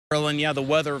And yeah, the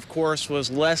weather, of course,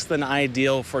 was less than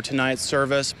ideal for tonight's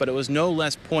service, but it was no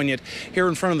less poignant here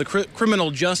in front of the Criminal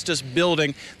Justice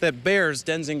Building that bears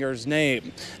Denzinger's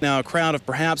name. Now, a crowd of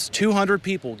perhaps 200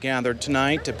 people gathered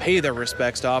tonight to pay their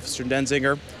respects to Officer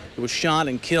Denzinger, who was shot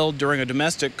and killed during a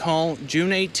domestic call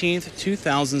June 18,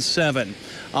 2007.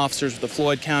 Officers of the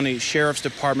Floyd County Sheriff's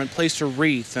Department placed a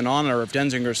wreath in honor of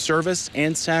Denzinger's service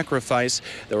and sacrifice.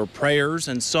 There were prayers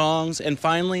and songs, and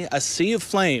finally a sea of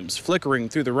flames flickering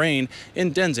through the rain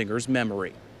in Denzinger's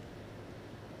memory.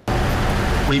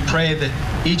 We pray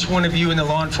that each one of you in the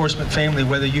law enforcement family,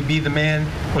 whether you be the man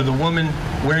or the woman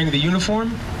wearing the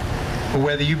uniform, or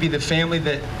whether you be the family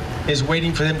that is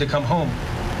waiting for them to come home,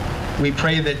 we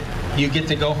pray that you get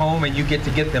to go home and you get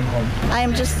to get them home. I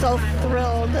am just so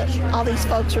thrilled that all these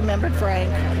folks remembered Frank.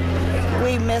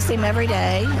 We miss him every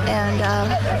day, and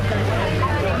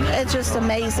it's just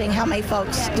amazing how many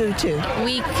folks do too.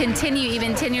 We continue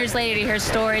even 10 years later to hear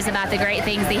stories about the great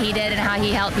things that he did and how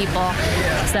he helped people.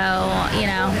 So, you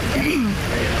know,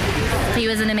 he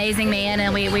was an amazing man,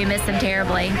 and we miss him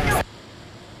terribly.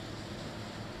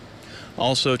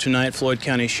 Also tonight, Floyd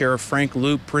County Sheriff Frank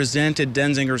Loop presented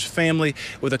Denzinger's family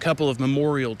with a couple of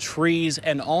memorial trees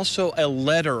and also a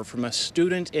letter from a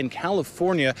student in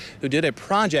California who did a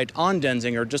project on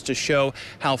Denzinger just to show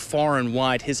how far and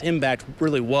wide his impact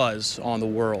really was on the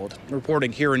world.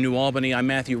 Reporting here in New Albany, I'm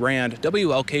Matthew Rand,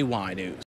 WLKY News.